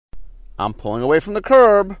I'm pulling away from the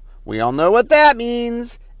curb. We all know what that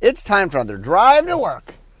means. It's time for another drive to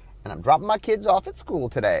work. And I'm dropping my kids off at school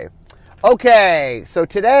today. Okay, so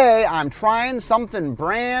today I'm trying something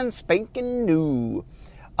brand spanking new.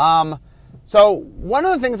 So one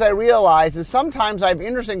of the things I realize is sometimes I have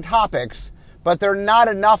interesting topics, but they're not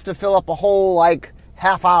enough to fill up a whole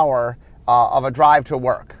half hour of a drive to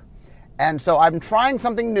work. And so I'm trying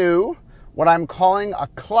something new, what I'm calling a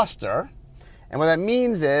cluster. And what that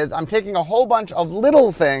means is I'm taking a whole bunch of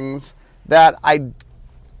little things that I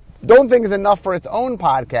don't think is enough for its own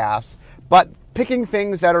podcast, but picking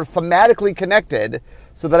things that are thematically connected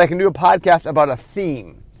so that I can do a podcast about a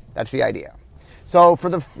theme. That's the idea. So for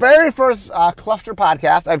the very first cluster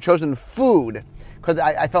podcast, I've chosen food because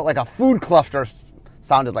I felt like a food cluster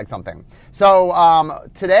sounded like something. So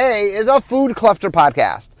today is a food cluster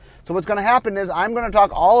podcast. So what's going to happen is I'm going to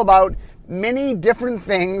talk all about many different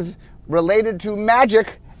things related to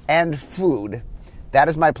magic and food. That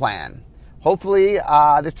is my plan. Hopefully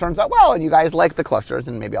this turns out well and you guys like the clusters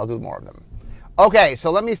and maybe I'll do more of them. Okay,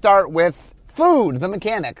 so let me start with food, the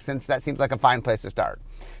mechanics, since that seems like a fine place to start.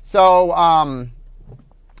 So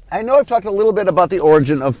I know I've talked a little bit about the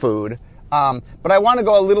origin of food, but I want to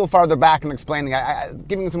go a little farther back in explaining,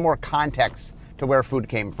 giving some more context to where food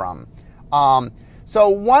came from. So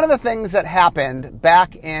one of the things that happened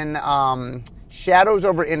back in Shadows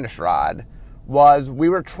over Innistrad was we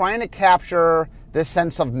were trying to capture this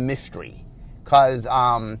sense of mystery because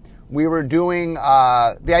we were doing,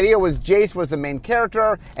 the idea was Jace was the main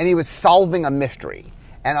character and he was solving a mystery.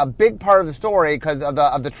 And a big part of the story, because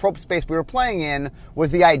of the trope space we were playing in,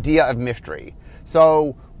 was the idea of mystery.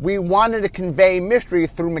 So we wanted to convey mystery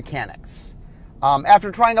through mechanics. After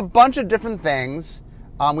trying a bunch of different things,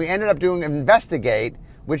 we ended up doing Investigate,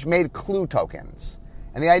 which made clue tokens.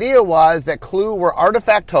 And the idea was that clue were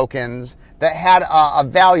artifact tokens that had a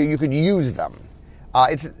value. You could use them.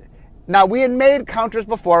 Now, we had made counters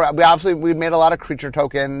before. We'd made a lot of creature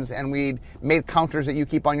tokens, and we'd made counters that you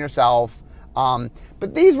keep on yourself.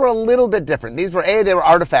 But these were a little bit different. These were, A, they were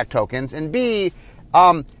artifact tokens, and B,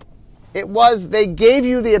 they gave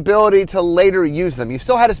you the ability to later use them. You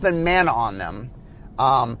still had to spend mana on them,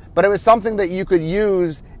 but it was something that you could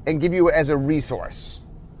use and give you as a resource.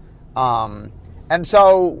 And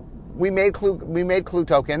so we made clue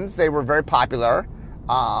tokens. They were very popular.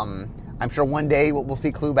 I'm sure one day we'll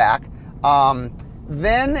see clue back.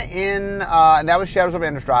 Then and that was Shadows of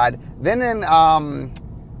Innistrad. Then in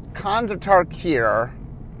Khans of Tarkir,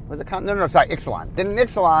 Ixalan. Then in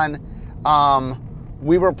Ixalan,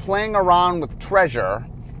 we were playing around with treasure,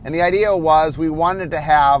 and the idea was we wanted to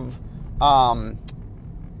have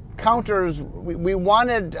counters.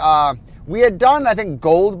 We had done, I think,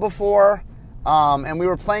 gold before, and we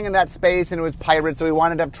were playing in that space, and it was pirates, so we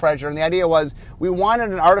wanted to have treasure. And the idea was we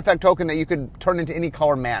wanted an artifact token that you could turn into any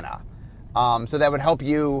color mana, so that would help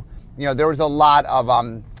you. There was a lot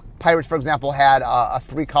of pirates, for example, had a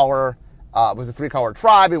three-color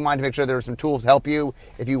tribe. We wanted to make sure there were some tools to help you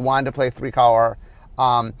if you wanted to play three-color.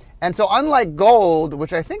 And so unlike gold,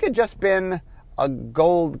 which I think had just been a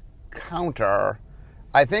gold counter,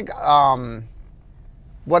 I think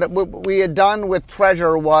what we had done with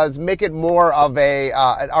treasure was make it more of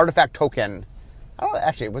an artifact token. I don't know,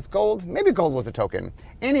 actually, was gold? Maybe gold was a token.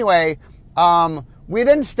 Anyway, we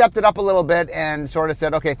then stepped it up a little bit and sort of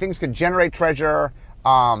said, okay, things could generate treasure.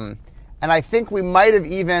 And I think we might have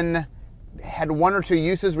even had one or two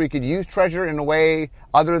uses where you could use treasure in a way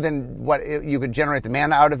other than you could generate the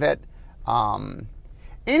mana out of it.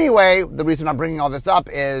 Anyway, the reason I'm bringing all this up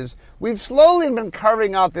is we've slowly been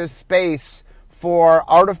carving out this space for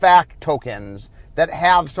artifact tokens that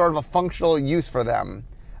have sort of a functional use for them.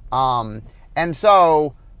 And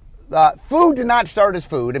so food did not start as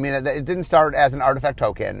food. I mean, it didn't start as an artifact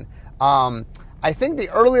token. I think the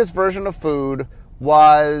earliest version of food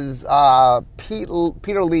was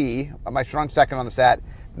Peter Lee, my strong second on the set,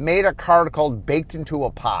 made a card called Baked into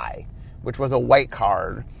a Pie, which was a white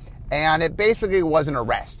card. And it basically was an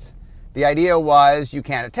arrest. The idea was you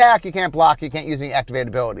can't attack, you can't block, you can't use any activated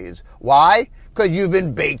abilities. Why? Because you've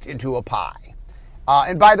been baked into a pie.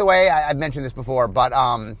 And by the way, I've mentioned this before, but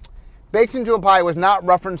Baked into a Pie was not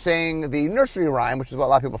referencing the nursery rhyme, which is what a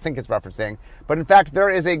lot of people think it's referencing. But in fact, there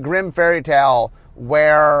is a Grimm fairy tale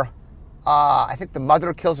where I think the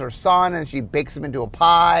mother kills her son and she bakes him into a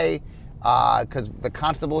pie because the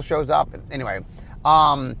constable shows up. Anyway,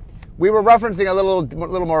 we were referencing a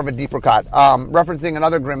little more of a deeper cut, referencing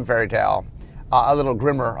another Grimm fairy tale, a little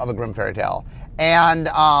grimmer of a Grimm fairy tale. And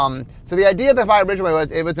so the idea of the pie originally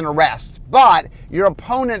was it was an arrest, but your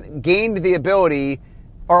opponent gained the ability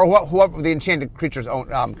or what the enchanted creature's own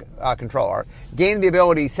control are. Gain the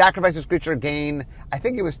ability, sacrifice this creature, gain, I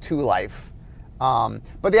think it was 2 life.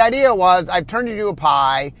 But the idea was, I've turned you into a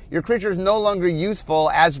pie. Your creature is no longer useful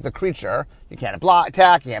as the creature. You can't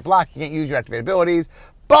attack, you can't block, you can't use your activated abilities.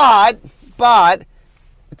 But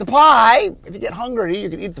it's a pie. If you get hungry, you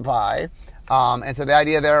can eat the pie. And so the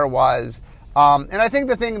idea there was, and I think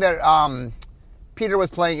the thing that Peter was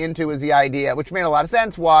playing into was the idea, which made a lot of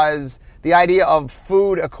sense, was the idea of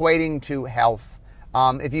food equating to health.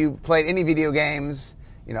 If you played any video games,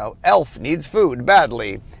 Elf needs food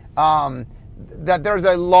badly. That there's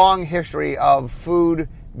a long history of food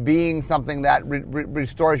being something that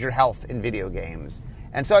restores your health in video games.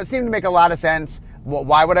 And so it seemed to make a lot of sense. Well,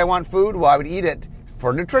 why would I want food? Well, I would eat it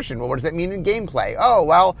for nutrition. Well, what does that mean in gameplay? Oh,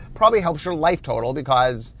 well, probably helps your life total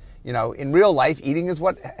because, in real life, eating is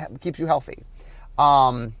what keeps you healthy.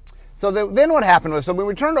 Then what happened was, so when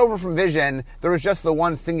we turned over from Vision, there was just the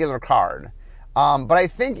one singular card. But I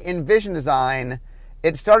think in Vision Design,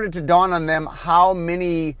 it started to dawn on them how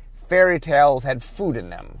many fairy tales had food in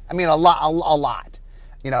them. I mean, a lot.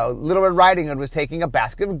 Little Red Riding Hood was taking a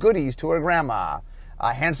basket of goodies to her grandma.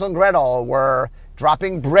 Hansel and Gretel were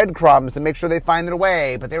dropping breadcrumbs to make sure they find their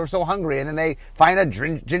way, but they were so hungry, and then they find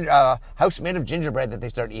a house made of gingerbread that they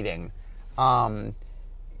start eating. Even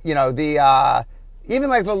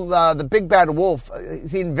like the big bad wolf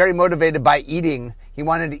seemed very motivated by eating. He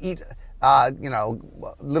wanted to eat,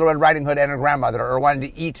 Little Red Riding Hood and her grandmother, or wanted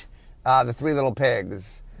to eat the 3 little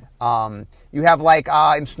pigs. You have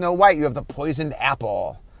in Snow White, you have the poisoned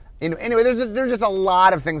apple. Anyway, there's just a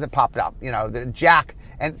lot of things that popped up. The Jack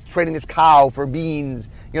and trading his cow for beans.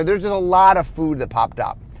 There's just a lot of food that popped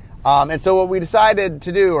up. And so what we decided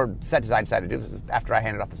to do, or set design decided to do, after I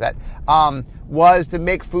handed off the set, was to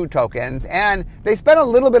make food tokens. And they spent a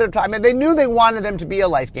little bit of time, and they knew they wanted them to be a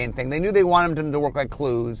life gain thing. They knew they wanted them to work like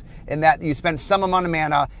clues, in that you spent some amount of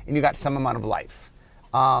mana and you got some amount of life.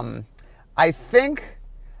 I think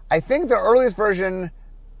the earliest version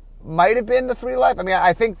might have been the 3 life. I mean,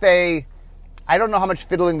 I don't know how much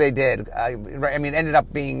fiddling they did. It ended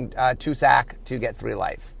up being 2 sack to get 3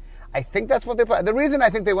 life. I think that's what they put. The reason I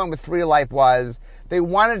think they went with 3 life was they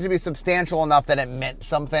wanted it to be substantial enough that it meant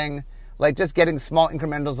something. Like just getting small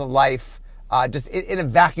incrementals of life, just in a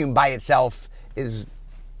vacuum by itself, is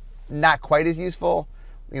not quite as useful.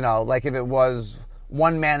 Like if it was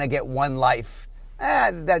 1 mana get 1 life.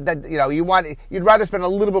 You'd rather spend a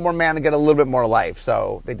little bit more mana to get a little bit more life.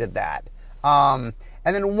 So they did that. And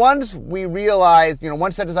then once we realized,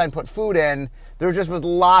 once set design put food in, there just was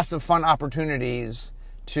lots of fun opportunities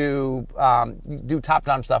to do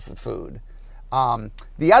top-down stuff with food.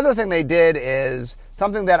 The other thing they did is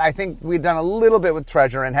something that I think we'd done a little bit with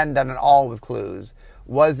Treasure and hadn't done it all with Clues,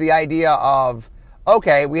 was the idea of,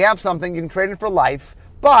 okay, we have something, you can trade it for life,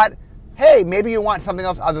 but hey, maybe you want something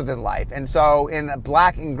else other than life. And so in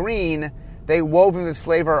Black and Green, they wove in this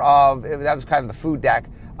flavor of, that was kind of the food deck.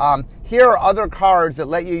 Here are other cards that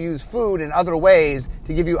let you use food in other ways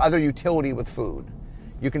to give you other utility with food.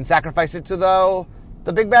 You can sacrifice it to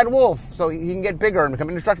the big bad wolf so he can get bigger and become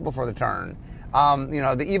indestructible for the turn.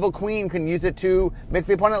 The evil queen can use it to make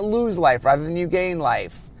the opponent lose life rather than you gain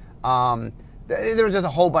life. There's just a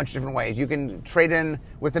whole bunch of different ways. You can trade in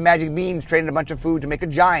with the magic beans, trade in a bunch of food to make a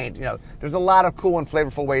giant. There's a lot of cool and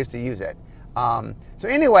flavorful ways to use it. So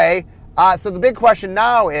the big question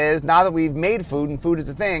now is, now that we've made food and food is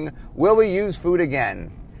a thing, will we use food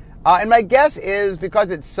again? And my guess is,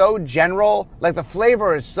 because it's so general, like the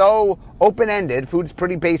flavor is so open-ended, food's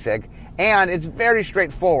pretty basic, and it's very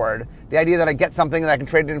straightforward. The idea that I get something that I can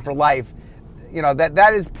trade it in for life,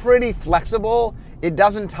 that is pretty flexible. It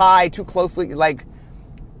doesn't tie too closely,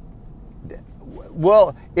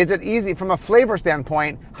 is it easy from a flavor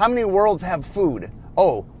standpoint? How many worlds have food?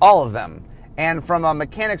 Oh, all of them. And from a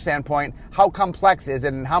mechanic standpoint, how complex is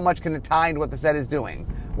it and how much can it tie into what the set is doing?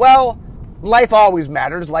 Well, life always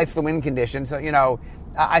matters. Life's the win condition. So,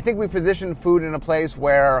 I think we positioned food in a place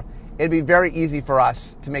where it'd be very easy for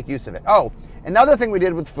us to make use of it. Oh, another thing we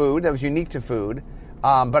did with food that was unique to food,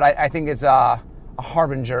 but I think it's a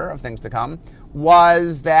harbinger of things to come,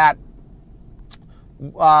 was that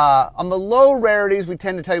on the low rarities, we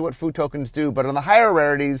tend to tell you what food tokens do, but on the higher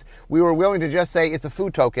rarities, we were willing to just say it's a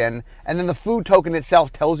food token, and then the food token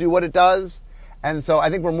itself tells you what it does. And so I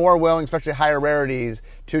think we're more willing, especially higher rarities,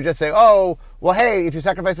 to just say, oh, well, hey, if you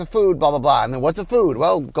sacrifice a food, blah, blah, blah. And then what's a food?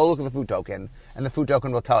 Well, go look at the food token, and the food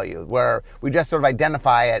token will tell you, where we just sort of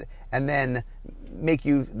identify it and then make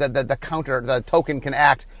you, the counter, the token can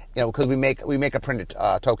act, because we make a printed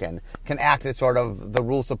token, can act as sort of the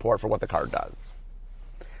rule support for what the card does.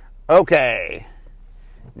 Okay,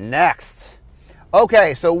 next.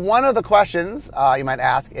 Okay, so one of the questions you might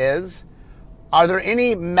ask is, are there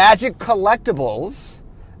any magic collectibles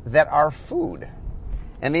that are food?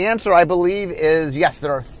 And the answer, I believe, is yes,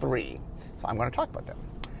 there are 3. So I'm going to talk about them.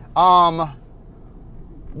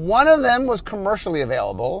 One of them was commercially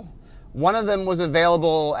available. One of them was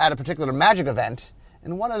available at a particular magic event.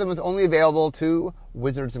 And one of them was only available to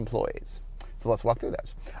Wizards employees. So let's walk through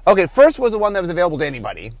those. Okay, first was the one that was available to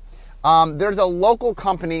anybody. There's a local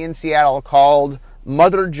company in Seattle called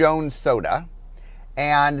Mother Jones Soda,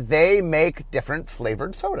 and they make different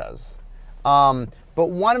flavored sodas. But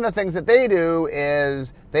one of the things that they do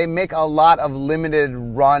is they make a lot of limited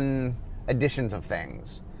run editions of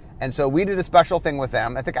things. And so we did a special thing with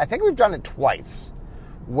them. I think we've done it twice,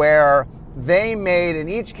 where they made, in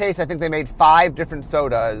each case, I think they made 5 different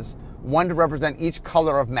sodas, one to represent each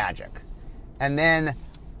color of magic. And then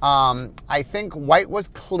I think white was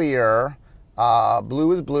clear, blue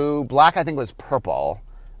was blue, black I think was purple.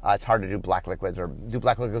 It's hard to do black liquids, or do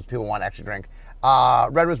black liquids people want to actually drink.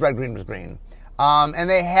 Red was red, green was green. And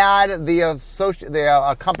they had the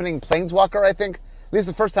accompanying Planeswalker, I think. At least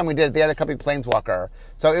the first time we did it, they had a accompanying Planeswalker.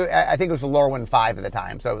 So I think it was the Lorwyn 5 at the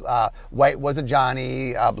time. So white was a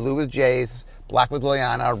Johnny, blue was Jace, black was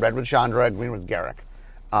Liliana, red was Chandra, green was Garruk.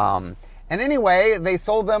 And anyway, they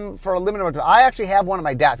sold them for a limited amount of time. I actually have one on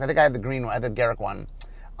my desk. I think I have the green one, I have the Garruk one.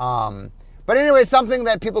 But anyway, it's something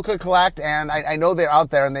that people could collect, and I know they're out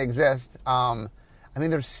there and they exist. I mean,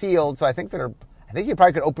 they're sealed, so I think you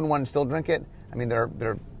probably could open one and still drink it. I mean, they're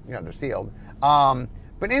sealed.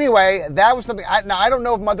 But anyway, that was something. Now I don't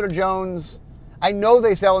know if Mother Jones. I know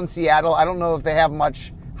they sell in Seattle. I don't know if they have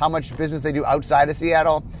how much business they do outside of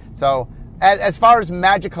Seattle. So as far as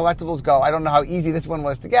magic collectibles go, I don't know how easy this one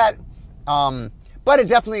was to get. But it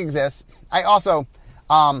definitely exists. I also,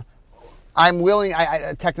 I'm willing.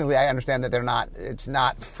 Technically, I understand that it's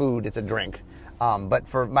not food. It's a drink. But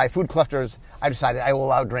for my food clusters, I decided I will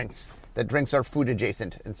allow drinks. That drinks are food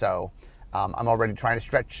adjacent, and so I'm already trying to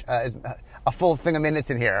stretch a full thing of minutes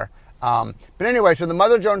in here. But anyway, so the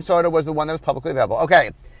Mother Jones soda was the one that was publicly available.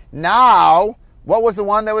 Okay, now what was the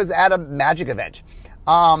one that was at a magic event?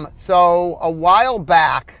 So a while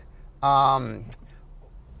back,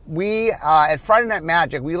 we at Friday Night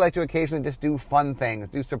Magic, we like to occasionally just do fun things,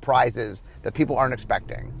 do surprises that people aren't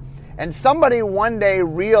expecting. And somebody one day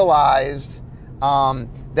realized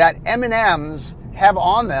that M&Ms have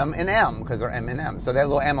on them an M, because they're M&Ms, so they have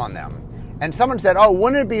a little M on them. And someone said, oh,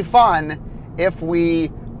 wouldn't it be fun if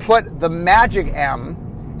we put the Magic M,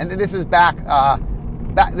 and this is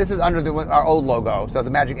this is under our old logo, so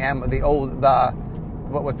the Magic M,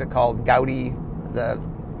 what was it called, Gaudi,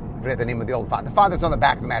 I forget the name of the old font, the font that's on the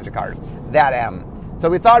back of the Magic card, that M. So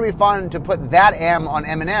we thought it'd be fun to put that M on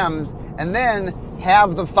M&Ms, and then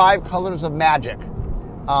have the 5 colors of magic.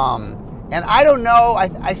 And I don't know,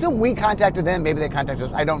 I assume we contacted them, maybe they contacted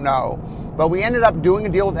us, I don't know. But we ended up doing a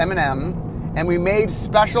deal with M&M, and we made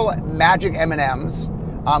special magic M&Ms,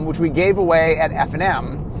 which we gave away at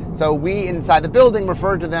F&M. So we, inside the building,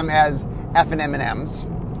 referred to them as F and M&Ms.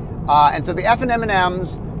 And so the F and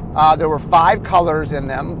M&Ms, there were 5 colors in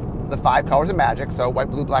them, the 5 colors of magic, so white,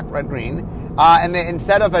 blue, black, red, green. And they,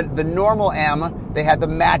 instead of the normal M, they had the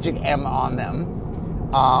magic M on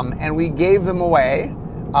them. And we gave them away.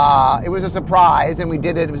 It was a surprise, and we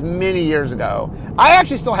did it. It was many years ago. I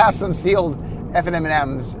actually still have some sealed F and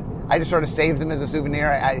M&Ms. I just sort of saved them as a souvenir.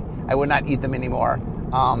 I would not eat them anymore.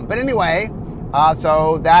 But anyway,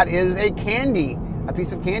 so that is a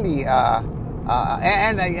piece of candy,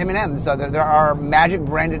 and M&Ms. So there are magic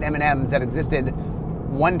branded M&Ms that existed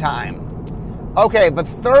one time. Okay, but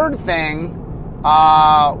third thing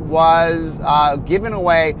was given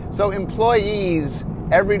away. So employees,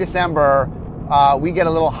 every December, we get a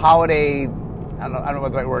little holiday, I don't know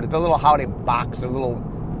what the right word is, but a little holiday box or a little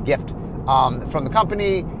gift from the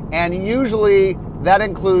company. And usually that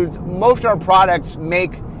includes, most of our products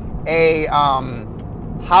make a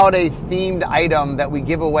holiday-themed item that we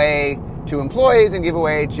give away to employees and give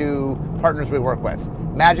away to partners we work with.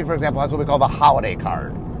 Magic, for example, has what we call the holiday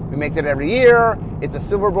card. We make that every year. It's a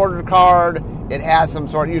silver bordered card. It has some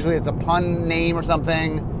sort, usually it's a pun name or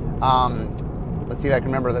something. Let's see if I can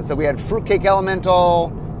remember that. So we had Fruitcake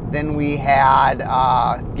Elemental, then we had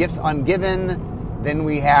Gifts Ungiven, then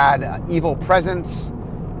we had Evil Presents,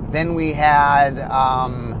 then we had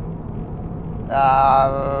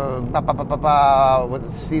was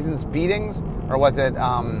it Season's Beatings, or was it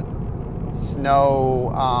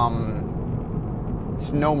Snow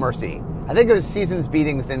Mercy? I think it was Season's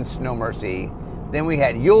Beatings, then Snow Mercy. Then we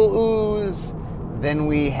had Yule Ooze. Then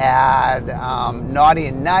we had Naughty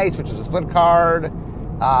and Nice, which was a split card.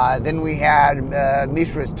 Then we had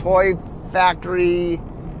Mishra's Toy Factory,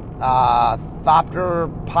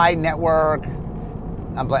 Thopter, Pi Network.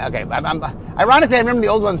 Ironically, I remember the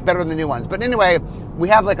old ones better than the new ones. But anyway, we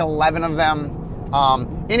have like 11 of them.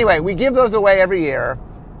 Anyway, we give those away every year.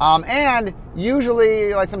 And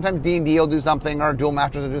usually, like sometimes D&D will do something or Duel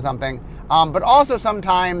Masters will do something. But also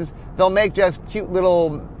sometimes they'll make just cute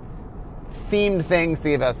little themed things to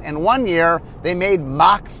give us. And one year, they made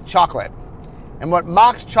Mox Chocolate. And what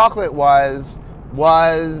Mox Chocolate was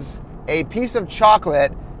a piece of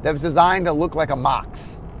chocolate that was designed to look like a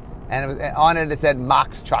Mox. And on it said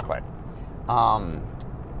Mox Chocolate. I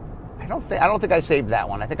don't think I saved that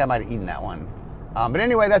one. I think I might have eaten that one. But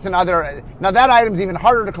anyway, that's another. Now that item's even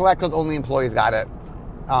harder to collect because only employees got it.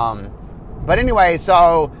 But anyway,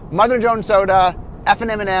 so Mother Jones Soda,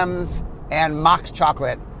 F&M&Ms, and Mox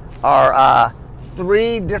Chocolate are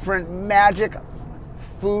 3 different magic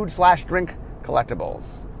food/drink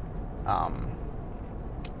collectibles.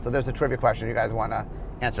 So there's a trivia question. You guys want to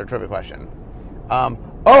answer a trivia question?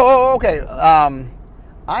 Okay.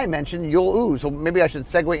 I mentioned Yule Ooze, so maybe I should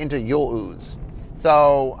segue into Yule Ooze.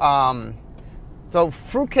 So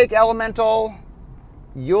Fruitcake Elemental,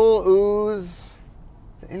 Yule Ooze.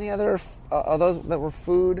 Any other are those that were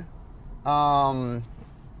food? Those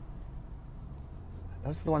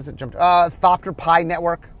are the ones that jumped. Thopter Pi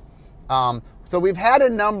Network. So we've had a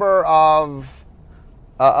number of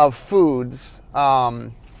foods.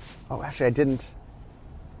 Actually, I didn't.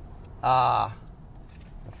 Let's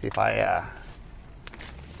see if I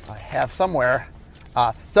have somewhere.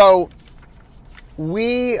 So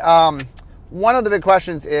we one of the big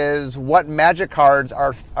questions is what magic cards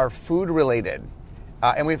are food related,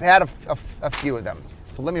 and we've had a few of them.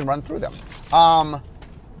 So let me run through them.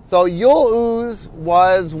 So Yule Ooze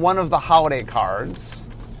was one of the holiday cards.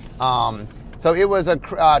 So it was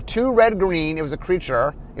a 2 red green. It was a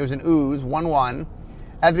creature. It was an ooze, 1/1.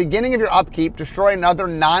 At the beginning of your upkeep, destroy another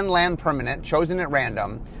non-land permanent chosen at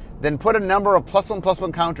random. Then put a number of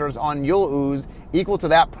 +1/+1 counters on Yule Ooze equal to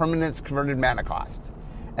that permanent's converted mana cost.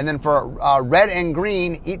 And then for red and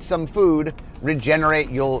green, eat some food,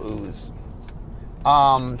 regenerate Yule Ooze.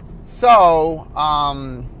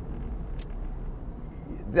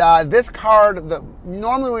 This card,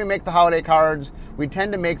 normally when we make the holiday cards, we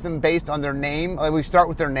tend to make them based on their name. Like we start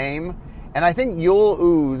with their name. And I think Yule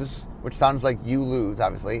Ooze, which sounds like you lose,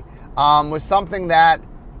 obviously, was something that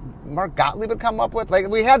Mark Gottlieb would come up with. Like,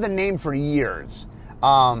 we had the name for years.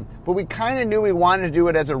 But we kind of knew we wanted to do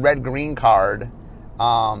it as a red-green card.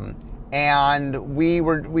 And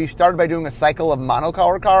we started by doing a cycle of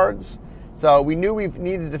monocolor cards. So we knew we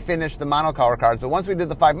needed to finish the monocolor cards. But once we did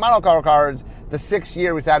the 5 monocolor cards, the 6th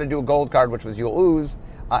year we decided to do a gold card, which was Yule Ooze,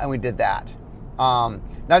 and we did that. Now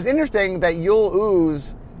it's interesting that Yule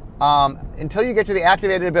Ooze, until you get to the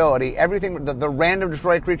activated ability, everything, the random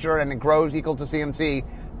destroy creature and it grows equal to CMC,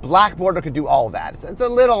 Black Border could do all of that. It's a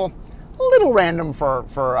little random for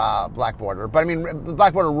Black Border, but I mean, the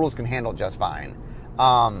Black Border rules can handle just fine.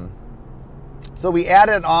 So we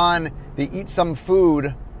added on the eat some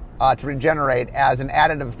food to regenerate as an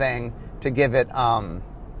additive thing to give it a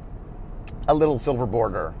little silver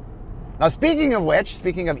border. Now, speaking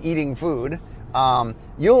of eating food,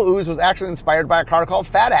 Yule Ooze was actually inspired by a card called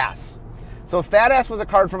Fat Ass. So Fat Ass was a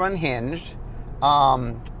card from Unhinged.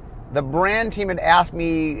 The brand team had asked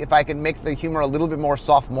me if I could make the humor a little bit more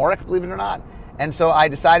sophomoric, believe it or not. And so I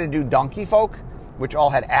decided to do Donkey Folk, which all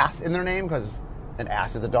had ass in their name because an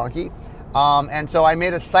ass is a donkey. And so I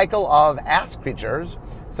made a cycle of ass creatures.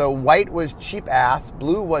 So white was cheap ass,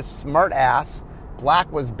 blue was smart ass, black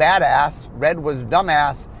was badass, red was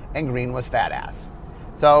dumbass, and green was fat ass.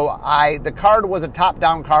 So the card was a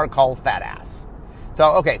top-down card called Fat Ass.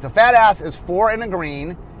 So Fat Ass is 4 and a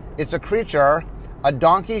green. It's a creature, a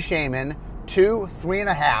donkey shaman, 2,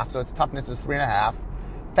 3.5, so its toughness is 3.5.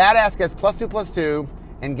 Fat Ass gets +2/+2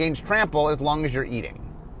 and gains trample as long as you're eating.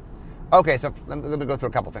 Okay, so let me go through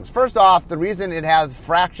a couple things. First off, the reason it has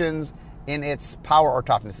fractions in its power or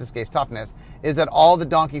toughness, in this case toughness, is that all the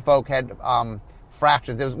donkey folk had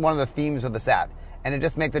fractions. It was one of the themes of the set. And it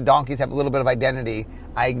just makes the donkeys have a little bit of identity.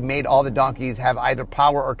 I made all the donkeys have either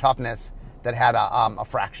power or toughness that had a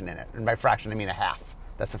fraction in it. And by fraction, I mean a half.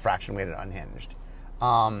 That's the fraction we had Unhinged.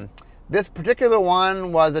 This particular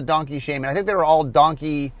one was a donkey shaman. I think they were all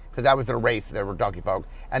donkey, because that was their race. They were donkey folk.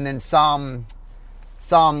 And then some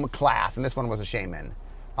class, and this one was a shaman.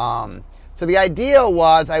 So the idea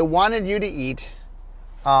was I wanted you to eat,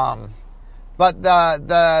 but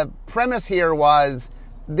the premise here was,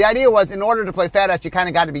 the idea was in order to play Fat Ass, you kind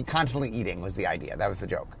of got to be constantly eating, was the idea. That was the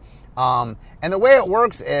joke. And the way it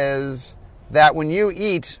works is that when you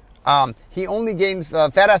eat, Fat Ass only gains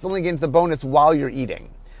the bonus while you're eating.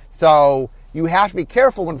 So you have to be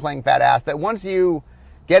careful when playing Fat Ass that once you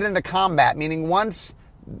get into combat, meaning once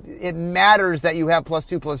it matters that you have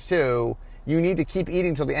 +2/+2, you need to keep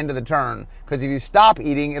eating till the end of the turn. Because if you stop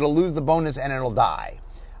eating, it'll lose the bonus and it'll die.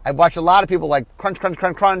 I've watched a lot of people like crunch, crunch,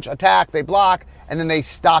 crunch, crunch, attack, they block, and then they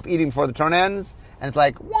stop eating before the turn ends. And it's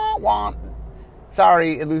like, wah, wah.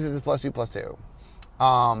 Sorry, it loses its +2/+2.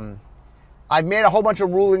 I've made a whole bunch of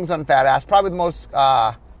rulings on Fat Ass. Probably the most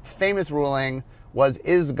famous ruling was,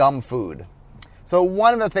 is gum food? So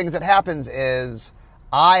one of the things that happens is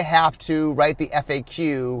I have to write the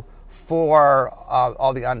FAQ for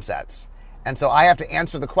all the unsets. And so I have to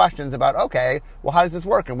answer the questions about, okay, well, how does this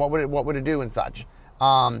work? And what would it do and such?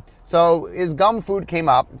 So is gum food came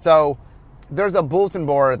up. So there's a bulletin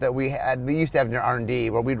board that we used to have in R&D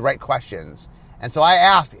where we'd write questions. And so I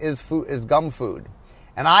asked, is gum food?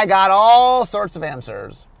 And I got all sorts of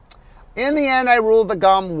answers. In the end, I ruled the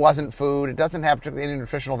gum wasn't food. It doesn't have particularly any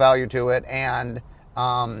nutritional value to it. And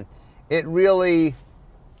it really,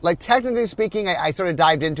 like technically speaking, I sort of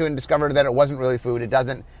dived into it and discovered that it wasn't really food. It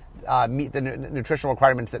doesn't meet the nutritional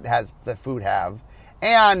requirements that food have.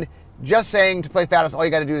 And just saying to play Fat Ass, all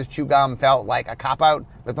you got to do is chew gum felt like a cop-out.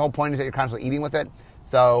 But the whole point is that you're constantly eating with it.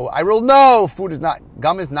 So I ruled no,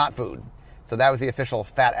 gum is not food. So that was the official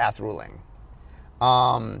Fat Ass ruling.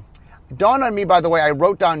 Dawned on me, by the way, I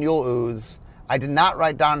wrote down Yule Ooze. I did not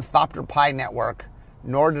write down Thopter Pie Network,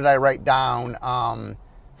 nor did I write down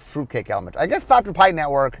Fruitcake Element. I guess Thopter Pie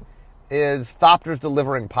Network is Thopters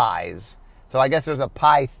delivering pies. So I guess there's a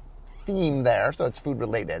pie theme there, so it's food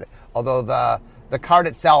related. Although the card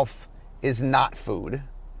itself is not food.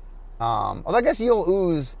 Although I guess Yule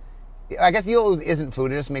Ooze isn't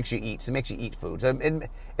food. It just makes you eat. So it makes you eat food. So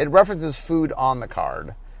it references food on the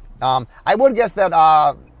card. I would guess that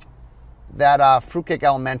Fruitcake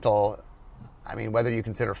Elemental, I mean, whether you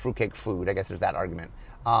consider fruitcake food, I guess there's that argument.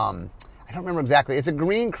 I don't remember exactly. It's a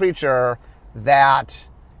green creature that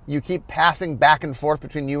you keep passing back and forth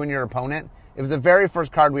between you and your opponent. It was the very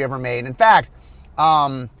first card we ever made. In fact,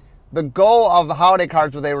 the goal of the holiday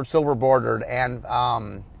cards were they were silver bordered, and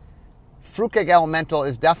Fruitcake Elemental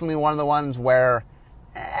is definitely one of the ones where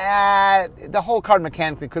the whole card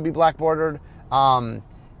mechanically could be black bordered.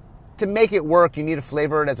 To make it work, you need to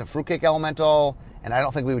flavor it as a Fruitcake Elemental, and I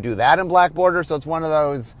don't think we would do that in black border, so it's one of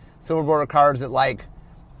those silver border cards that, like,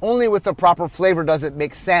 only with the proper flavor does it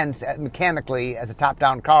make sense mechanically as a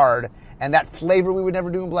top-down card, and that flavor we would never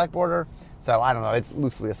do in black border. So, I don't know, it's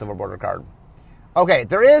loosely a silver border card. Okay,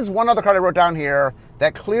 there is one other card I wrote down here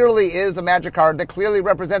that clearly is a magic card that clearly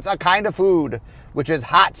represents a kind of food, which is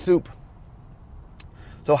Hot Soup.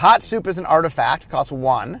 So Hot Soup is an artifact, costs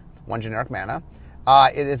one generic mana.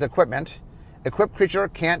 It is equipment. Equipped creature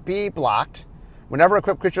can't be blocked. Whenever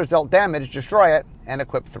equipped creature is dealt damage, destroy it, and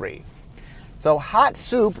equip 3. So Hot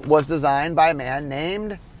Soup was designed by a man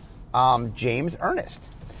named James Ernest.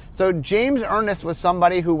 So James Ernest was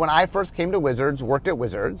somebody who, when I first came to Wizards, worked at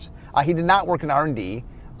Wizards. He did not work in R&D.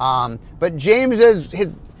 But James's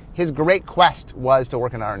his great quest was to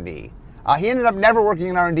work in R&D. He ended up never working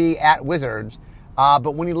in R&D at Wizards.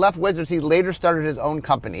 But when he left Wizards, he later started his own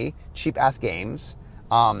company, Cheap Ass Games.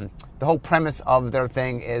 The whole premise of their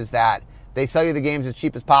thing is that they sell you the games as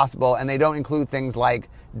cheap as possible, and they don't include things like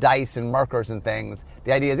dice and markers and things.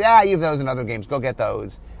 The idea is, you have those in other games, go get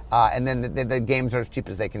those. And then the games are as cheap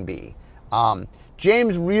as they can be.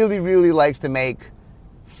 James really, really likes to make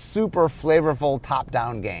super flavorful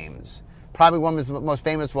top-down games. Probably one of his most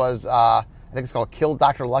famous was, I think it's called Kill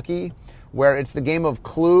Dr. Lucky, where it's the game of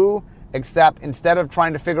Clue, except instead of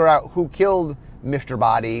trying to figure out who killed Mr.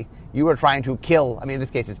 Body, you are trying to kill, I mean, in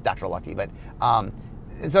this case it's Dr. Lucky, but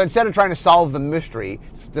so instead of trying to solve the mystery,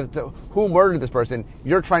 who murdered this person,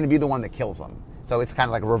 you're trying to be the one that kills them. So it's kind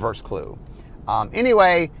of like a reverse Clue.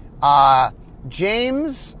 Anyway,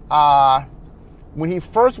 James, when he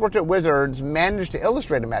first worked at Wizards, managed to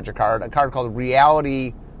illustrate a magic card, a card called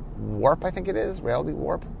Reality Warp, I think it is. Reality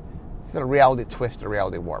Warp? It's not a Reality Twist or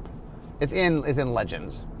Reality Warp. It's in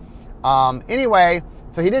Legends. Anyway,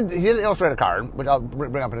 so he did illustrate a card, which I'll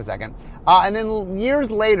bring up in a second. And then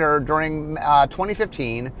years later, during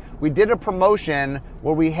 2015, we did a promotion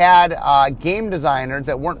where we had game designers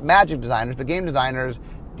that weren't magic designers, but game designers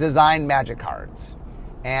design magic cards.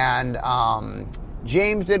 And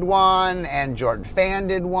James did one, and George Fan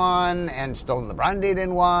did one, and Stolen LeBron did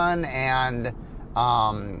one, and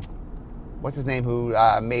what's his name who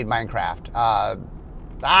made Minecraft?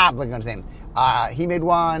 I'm blanking on his name. He made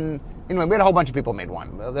one. Anyway, we had a whole bunch of people made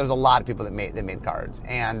one. There's a lot of people that made cards.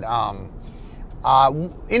 And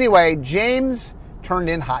anyway, James turned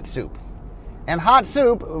in Hot Soup. And Hot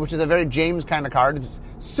Soup, which is a very James kind of card, is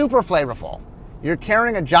super flavorful. you're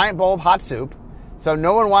carrying a giant bowl of hot soup, so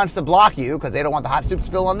no one wants to block you because they don't want the hot soup to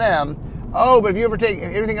spill on them. Oh, but if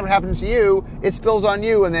anything ever happens to you, it spills on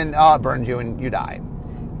you, and then it burns you and you die.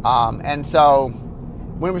 And so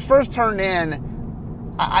when it was first turned in,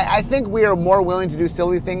 I think we are more willing to do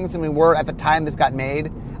silly things than we were at the time this got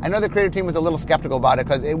made. I know the creative team was a little skeptical about it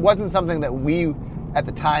because it wasn't something that we at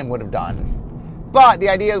the time would have done. But the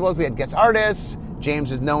idea was we had guest artists.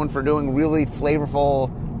 James is known for doing really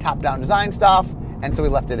flavorful top-down design stuff, and so we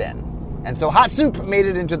left it in. And so hot soup made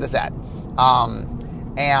it into the set.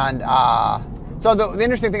 So the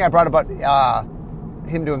interesting thing I brought about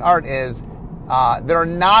him doing art is there are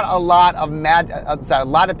not a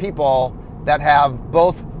lot of people that have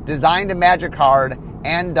both designed a Magic card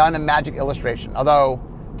and done a Magic illustration. Although,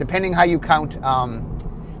 depending how you count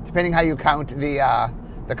the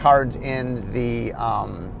cards in the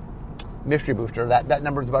mystery booster, that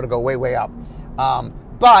number is about to go way up.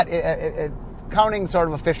 But counting sort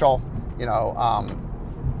of official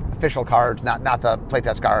cards, not the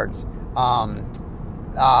playtest cards.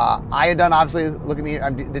 I had done, obviously, look at me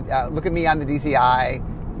on the DCI.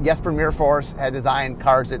 Jesper Mirfors had designed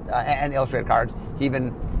cards and illustrated cards. He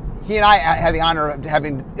and I had the honor of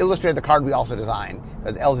having illustrated the card we also designed.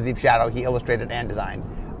 Because Elves of Deep Shadow, he illustrated and designed.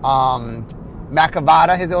 Matt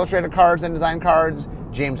Cavada has illustrated cards and designed cards.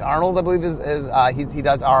 James Arnold, I believe, he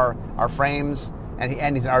does our frames,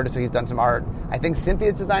 and he's an artist, so he's done some art. I think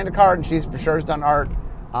Cynthia's designed a card, and she's for sure has done art.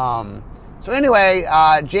 So anyway,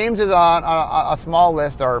 James is on a small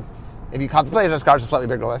list, or if you count the playtest cards, a slightly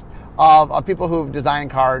bigger list, of people who've designed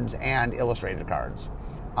cards and illustrated cards.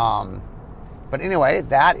 But anyway,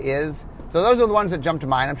 so those are the ones that jump to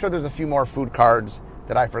mind. I'm sure there's a few more food cards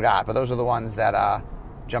that I forgot, but those are the ones that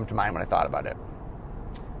jumped to mind when I thought about it.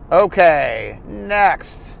 Okay,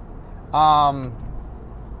 next. Let's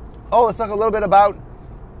talk a little bit about,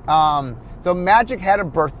 so Magic had a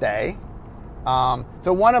birthday.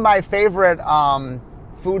 So one of my favorite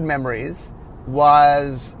food memories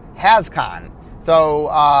was HasCon. So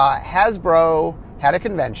Hasbro had a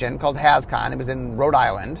convention called HasCon. It was in Rhode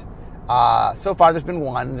Island. So far there's been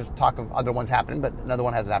one. There's talk of other ones happening, but another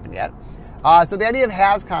one hasn't happened yet. So the idea of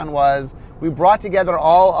HasCon was we brought together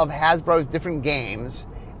all of Hasbro's different games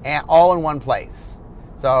and all in one place.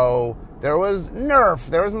 So there was Nerf,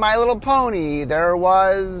 there was My Little Pony, there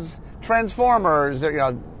was Transformers,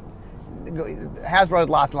 Hasbro had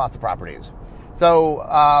lots and lots of properties. So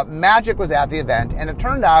Magic was at the event, and it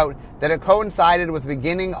turned out that it coincided with the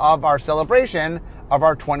beginning of our celebration of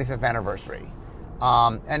our 25th anniversary.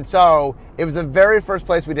 And so it was the very first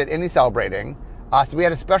place we did any celebrating. So we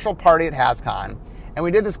had a special party at HasCon, and we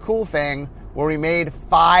did this cool thing where we made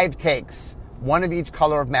 5 cakes, one of each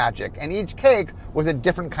color of Magic, and each cake was a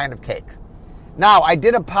different kind of cake. Now, I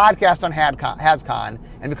did a podcast on HasCon,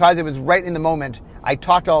 and because it was right in the moment, I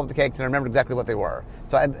talked all of the cakes and I remembered exactly what they were.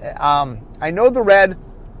 So I know the red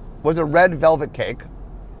was a red velvet cake.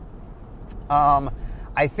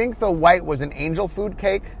 I think the white was an angel food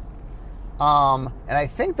cake. And I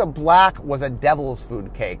think the black was a devil's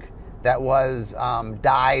food cake that was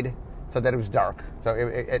dyed so that it was dark. So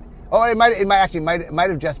it might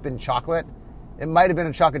have just been chocolate. It might have been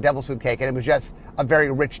a chocolate devil's food cake, and it was just a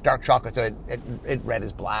very rich dark chocolate, so it read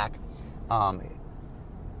as black.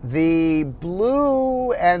 The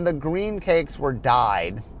blue and the green cakes were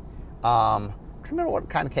dyed. I'm trying to remember what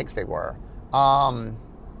kind of cakes they were.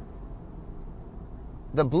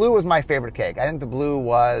 The blue was my favorite cake. I think the blue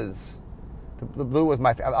was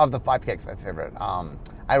my of the 5 cakes my favorite.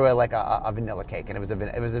 I really like a vanilla cake, and it was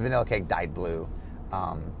a vanilla cake dyed blue.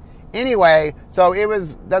 Anyway, so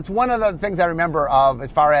that's one of the things I remember of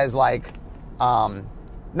as far as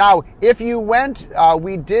now, if you went,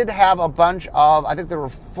 we did have a bunch of, I think there were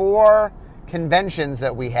 4 conventions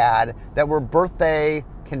that we had that were birthday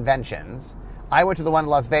conventions. I went to the one in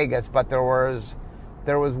Las Vegas, but there was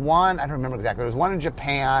one, I don't remember exactly, there was one in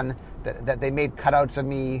Japan that they made cutouts of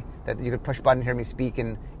me that you could push a button and hear me speak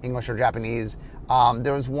in English or Japanese.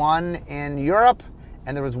 There was one in Europe,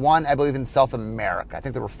 and there was one, I believe, in South America. I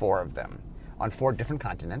think there were 4 of them on 4 different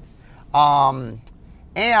continents. And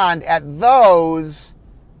at those,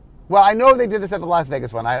 well, I know they did this at the Las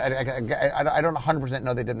Vegas one. I don't 100%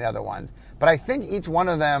 know they did the other ones. But I think each one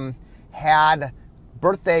of them had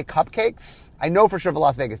birthday cupcakes. I know for sure the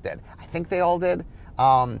Las Vegas did. I think they all did.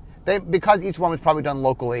 Because each one was probably done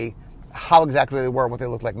locally, how exactly they were, what they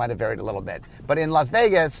looked like might have varied a little bit. But in Las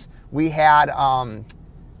Vegas, we had,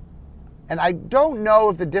 and I don't know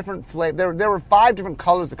if the different flavors, there were 5 different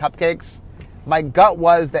colors of cupcakes. My gut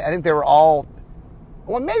was that I think they were all,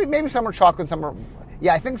 well, maybe some were chocolate, some were,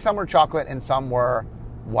 I think some were chocolate and some were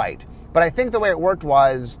white. But I think the way it worked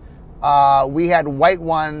was we had white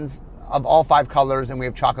ones of all 5 colors, and we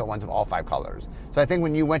have chocolate ones of all 5 colors. So I think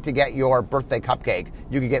when you went to get your birthday cupcake,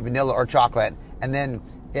 you could get vanilla or chocolate, and then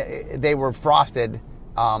they were frosted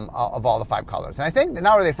of all the 5 colors. And I think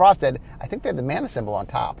not only are they frosted, I think they have the mana symbol on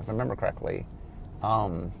top, if I remember correctly.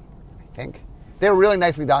 I think they were really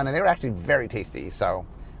nicely done, and they were actually very tasty. So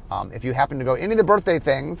if you happen to go to any of the birthday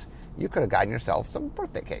things, you could have gotten yourself some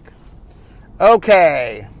birthday cake.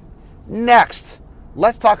 Okay, next,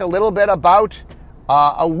 let's talk a little bit about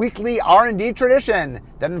a weekly R&D tradition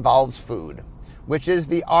that involves food, which is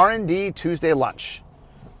the R&D Tuesday lunch,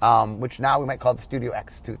 which now we might call the Studio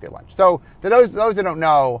X Tuesday lunch. So for those that don't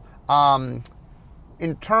know,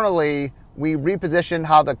 internally we repositioned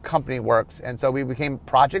how the company works, and so we became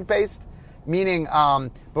project-based, meaning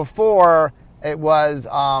before it was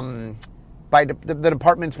by the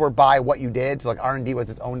departments were by what you did, so like R&D was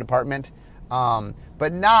its own department.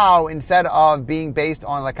 But now, instead of being based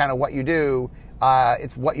on like kind of what you do,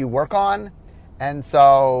 it's what you work on. And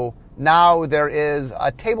so now there is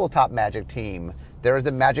a tabletop magic team. There is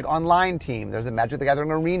a Magic Online team. There's a Magic the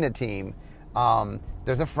Gathering Arena team.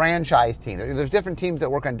 There's a franchise team. There's different teams that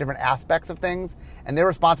work on different aspects of things, and they're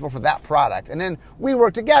responsible for that product. And then we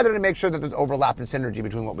work together to make sure that there's overlap and synergy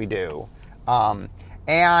between what we do.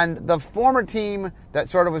 And the former team that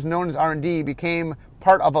sort of was known as R&D became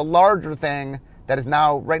part of a larger thing that is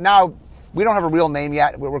now, right now, we don't have a real name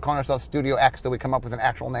yet. We're calling ourselves Studio X till we come up with an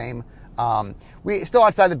actual name. We still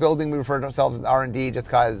outside the building, we refer to ourselves as R&D just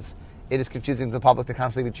because it is confusing to the public to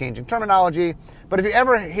constantly be changing terminology. But if you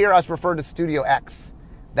ever hear us refer to Studio X,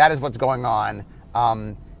 that is what's going on.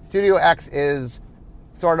 Studio X is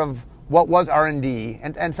sort of what was R&D,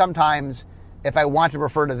 and sometimes if I want to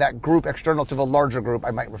refer to that group external to the larger group,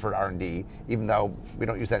 I might refer to R&D, even though we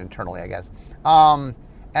don't use that internally, I guess. And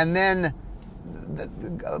then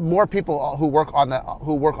more people who work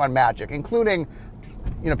on Magic, including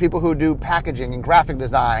people who do packaging and graphic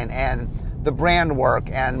design and the brand work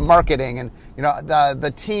and marketing, and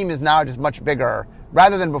the team is now just much bigger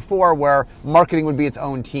rather than before where marketing would be its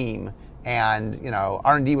own team and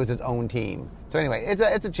R&D was its own team. So anyway,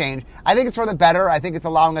 it's a change. I think it's for the better. I think it's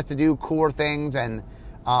allowing us to do cooler things, and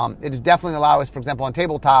it is definitely allowing us, for example, on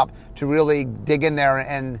tabletop, to really dig in there.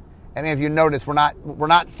 And I mean, if you notice, we're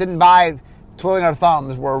not sitting by twiddling our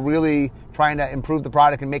thumbs. We're really trying to improve the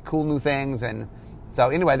product and make cool new things. And so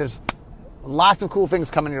anyway, there's lots of cool things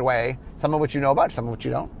coming your way. Some of which you know about, some of which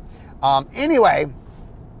you don't.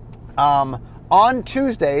 On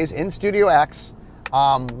Tuesdays in Studio X,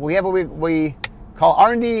 we have what we call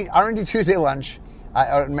R&D Tuesday lunch,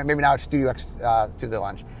 or maybe now it's Studio X Tuesday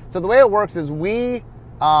lunch. So the way it works is one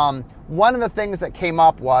of the things that came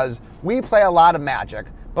up was we play a lot of Magic,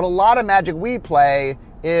 but a lot of Magic we play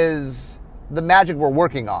is the Magic we're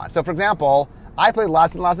working on. So for example, I play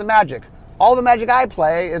lots and lots of Magic. All the Magic I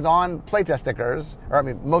play is on playtest stickers,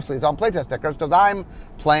 mostly it's on playtest stickers because I'm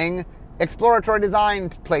playing exploratory design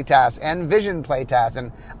playtests and vision playtests,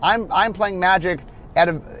 and I'm playing Magic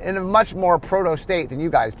in a much more proto state than you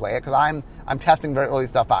guys play it because I'm testing very early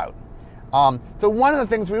stuff out. So one of the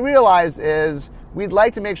things we realized is we'd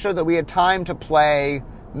like to make sure that we had time to play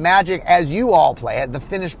Magic as you all play it, the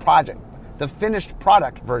finished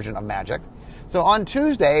product version of Magic. So on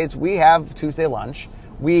Tuesdays we have Tuesday lunch.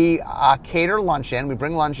 We cater lunch in. We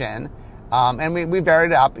bring lunch in, and we vary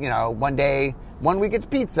it up. 1 week it's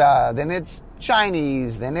pizza, then it's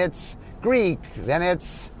Chinese, then it's Greek, then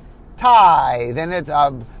it's Thai, then it's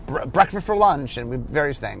breakfast for lunch, and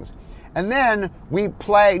various things. And then we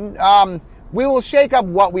play. We will shake up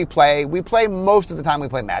what we play. We play most of the time. We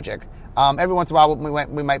play Magic. Every once in a while,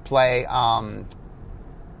 we might play.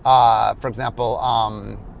 For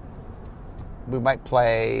example, we might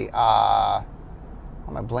play.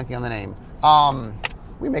 I'm blanking on the name.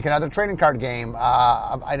 We make another trading card game, and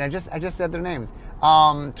I just said their names.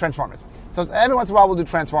 Transformers. So every once in a while we'll do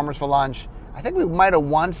Transformers for lunch. I think we might have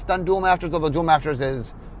once done Duel Masters, although Duel Masters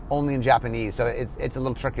is only in Japanese, so it's a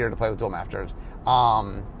little trickier to play with Duel Masters.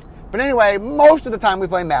 But anyway, most of the time we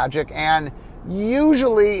play Magic, and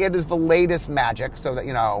usually it is the latest Magic, so that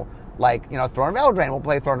Throne of Eldraine, we'll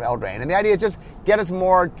play Throne of Eldraine, and the idea is just get us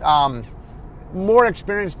more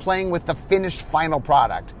experience playing with the finished final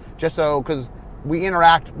product, just so, because we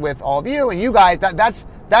interact with all of you, and you guys, that's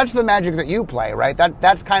the Magic that you play, right?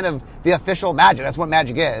 That's kind of the official Magic. That's what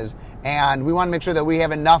Magic is, and we want to make sure that we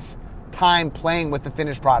have enough time playing with the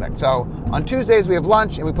finished product. So on Tuesdays we have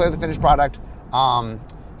lunch and we play with the finished product.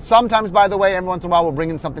 Sometimes, by the way, every once in a while we'll bring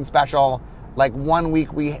in something special. Like 1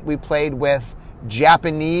 week we played with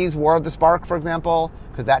Japanese War of the Spark, for example,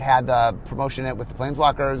 because that had the promotion in it with the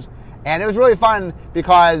Planeswalkers. And it was really fun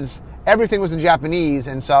because everything was in Japanese,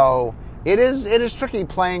 and so it is tricky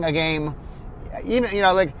playing a game. Even,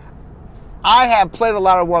 like, I have played a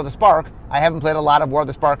lot of War of the Spark. I haven't played a lot of War of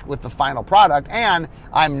the Spark with the final product, and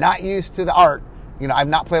I'm not used to the art. I've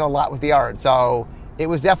not played a lot with the art, so it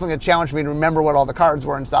was definitely a challenge for me to remember what all the cards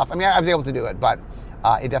were and stuff. I mean, I was able to do it, but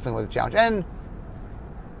it definitely was a challenge. And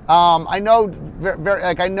I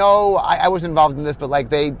know, I was involved in this, but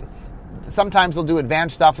like sometimes they'll do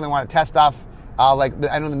advanced stuff and they want to test stuff. I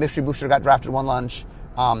know the Mystery Booster got drafted one lunch.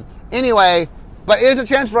 Anyway, but it is a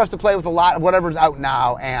chance for us to play with a lot of whatever's out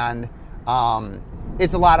now, and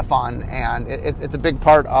it's a lot of fun, and it's a big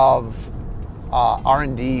part of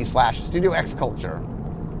R&D / Studio X culture.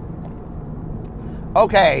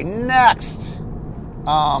 Okay, next.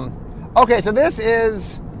 Okay, so this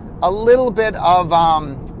is a little bit of,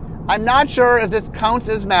 I'm not sure if this counts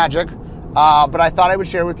as magic, but I thought I would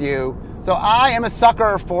share with you. So I am a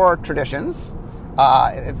sucker for traditions.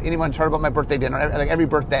 If anyone's heard about my birthday dinner, like every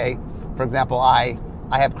birthday, for example, I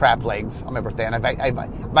have crab legs on my birthday,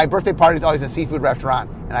 and my birthday party is always a seafood restaurant,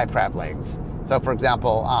 and I have crab legs. So, for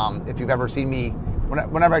example, if you've ever seen me,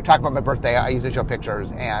 whenever I talk about my birthday, I usually show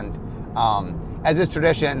pictures, and as is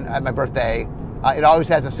tradition at my birthday, it always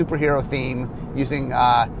has a superhero theme using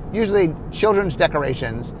usually children's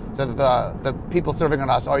decorations, so that the people serving on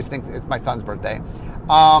us always think it's my son's birthday.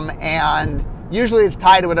 And usually it's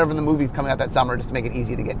tied to whatever the movie's coming out that summer, just to make it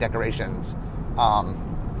easy to get decorations.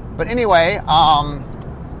 But anyway,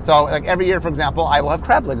 so like every year, for example, I will have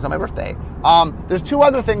crab legs on my birthday. There's two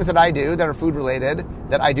other things that I do that are food related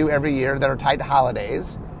that I do every year that are tied to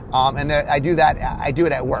holidays, and I do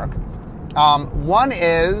it at work. One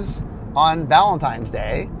is on Valentine's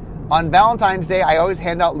Day. On Valentine's Day, I always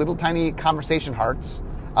hand out little tiny conversation hearts.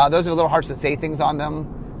 Those are the little hearts that say things on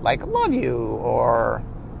them, like "love you" or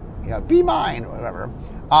 "be mine" or whatever.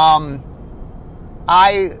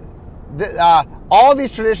 All of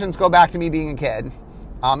these traditions go back to me being a kid.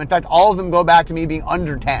 In fact, all of them go back to me being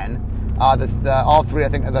under 10. All three, I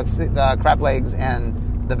think, the crab legs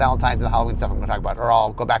and the Valentine's and the Halloween stuff I'm going to talk about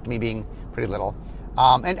all go back to me being pretty little.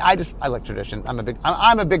 And I like tradition.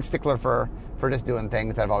 I'm a big stickler for just doing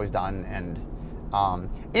things that I've always done. And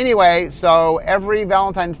anyway, so every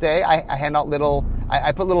Valentine's Day, I hand out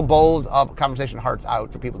I put little bowls of conversation hearts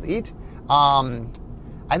out for people to eat.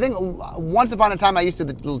 I think once upon a time I used to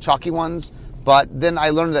do the little chalky ones, but then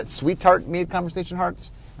I learned that Sweet Tart made conversation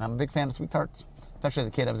hearts. And I'm a big fan of Sweet Tarts. Especially as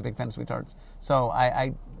a kid, I was a big fan of Sweet Tarts. So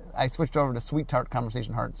I switched over to Sweet Tart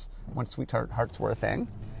conversation hearts when Sweet Tart hearts were a thing.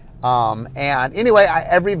 And anyway,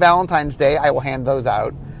 every Valentine's Day, I will hand those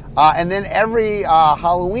out. And then every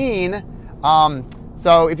Halloween,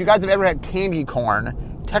 so if you guys have ever had candy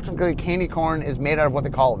corn, technically candy corn is made out of what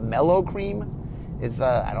they call mellow cream. It's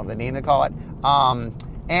I don't know the name they call it.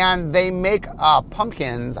 And they make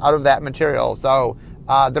pumpkins out of that material. So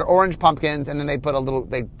they're orange pumpkins, and then they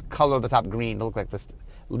color the top green to look like the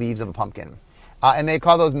leaves of a pumpkin. And they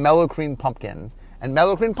call those mellow cream pumpkins. And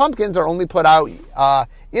mellow cream pumpkins are only put out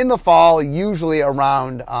in the fall, usually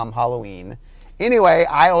around Halloween. Anyway,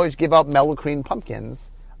 I always give out mellow cream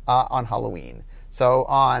pumpkins on Halloween. So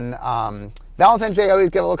on Valentine's Day, I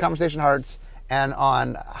always give out little conversation hearts. And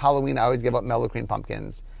on Halloween, I always give out mellow cream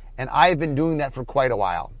pumpkins. And I've been doing that for quite a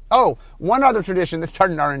while. Oh, one other tradition that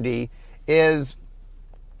started in R&D is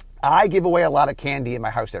I give away a lot of candy in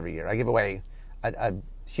my house every year. I give away a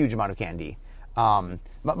huge amount of candy. In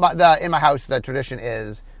my house, the tradition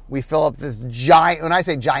is we fill up this giant, when I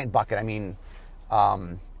say giant bucket, I mean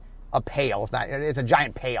a pail. It's a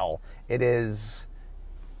giant pail. It is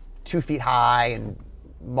 2 feet high and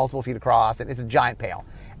multiple feet across, and it's a giant pail.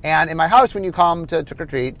 And in my house, when you come to trick or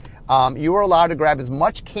treat, you are allowed to grab as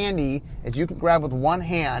much candy as you can grab with one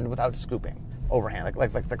hand without scooping overhand,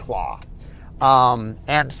 like the claw.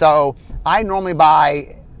 And so I normally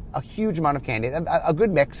buy a huge amount of candy, a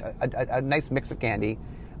good mix, a nice mix of candy.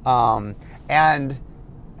 And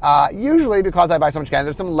usually because I buy so much candy,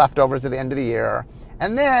 there's some leftovers at the end of the year.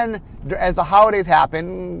 And then as the holidays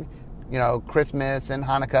happen, Christmas and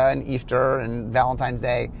Hanukkah and Easter and Valentine's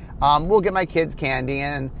Day, we'll get my kids candy,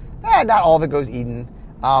 and not all of it goes eaten.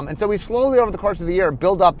 And so we slowly, over the course of the year,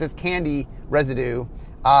 build up this candy residue.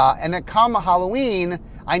 And then come Halloween,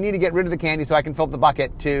 I need to get rid of the candy so I can fill up the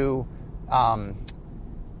bucket to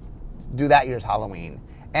do that year's Halloween.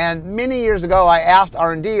 And many years ago, I asked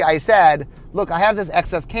R&D, I said, look, I have this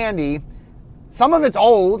excess candy. Some of it's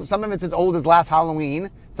old. Some of it's as old as last Halloween.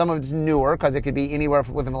 Some of it's newer because it could be anywhere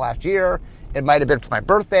within the last year. It might have been from my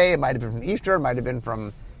birthday. It might have been from Easter. It might have been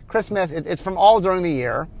from Christmas. It's from all during the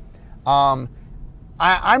year. I'm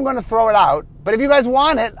going to throw it out. But if you guys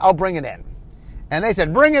want it, I'll bring it in. And they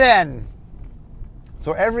said, bring it in.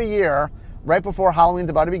 So every year, right before Halloween's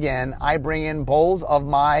about to begin, I bring in bowls of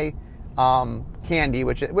my candy,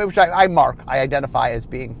 which I mark, I identify as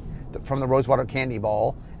being from the Rosewater Candy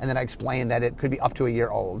Bowl, and then I explain that it could be up to a year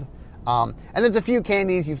old. And there's a few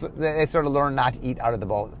candies they sort of learn not to eat out of the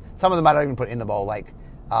bowl. Some of them I don't even put in the bowl, like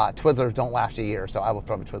Twizzlers don't last a year, so I will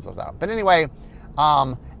throw the Twizzlers out. But anyway,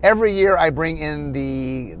 every year I bring in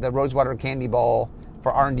the Rosewater Candy Bowl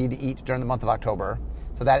for R&D to eat during the month of October.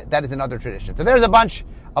 So that is another tradition. So there's a bunch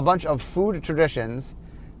of food traditions.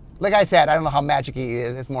 Like I said, I don't know how magic-y it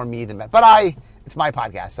is. It's more me than magic. But it's my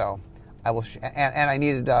podcast, so I will. And I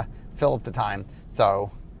needed to fill up the time,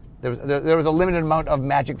 so there was a limited amount of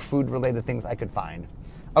magic food-related things I could find.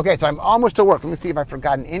 Okay, so I'm almost to work. Let me see if I've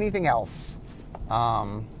forgotten anything else.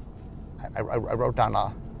 I wrote down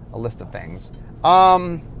a list of things.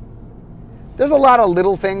 There's a lot of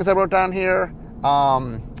little things I wrote down here.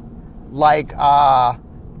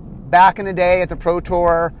 Back in the day at the Pro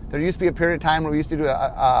Tour, there used to be a period of time where we used to do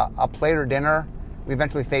a Plater dinner. We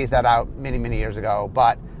eventually phased that out many, many years ago.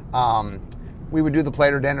 But we would do the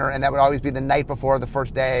Plater dinner, and that would always be the night before the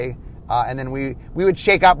first day. And then we would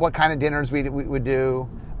shake up what kind of dinners we would do.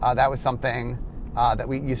 That was something that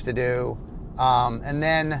we used to do. And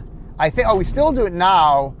then I think, we still do it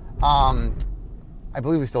now. I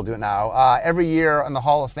believe we still do it now. Every year on the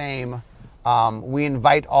Hall of Fame, we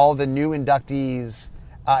invite all the new inductees,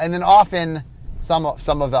 and then often some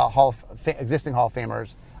of the existing Hall of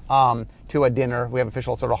Famers to a dinner. We have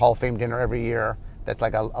official sort of Hall of Fame dinner every year. That's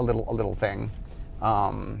like a little thing.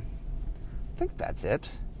 I think that's it.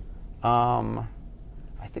 I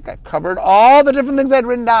think I've covered all the different things I'd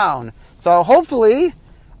written down. So hopefully,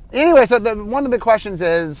 anyway, so one of the big questions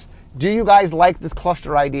is, do you guys like this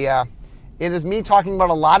cluster idea? It is me talking about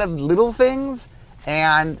a lot of little things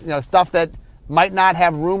and stuff that might not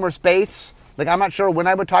have room or space. Like, I'm not sure when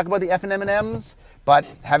I would talk about the F and M&Ms, but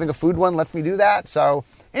having a food one lets me do that. So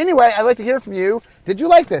anyway, I'd like to hear from you. Did you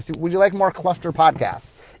like this? Would you like more cluster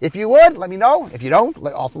podcasts? If you would, let me know. If you don't,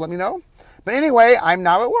 also let me know. But anyway, I'm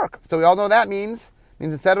now at work. So we all know that means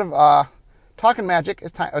instead of talking magic,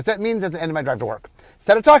 it's time. That means it's the end of my drive to work.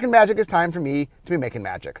 Instead of talking magic, it's time for me to be making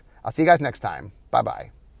magic. I'll see you guys next time.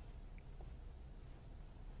 Bye-bye.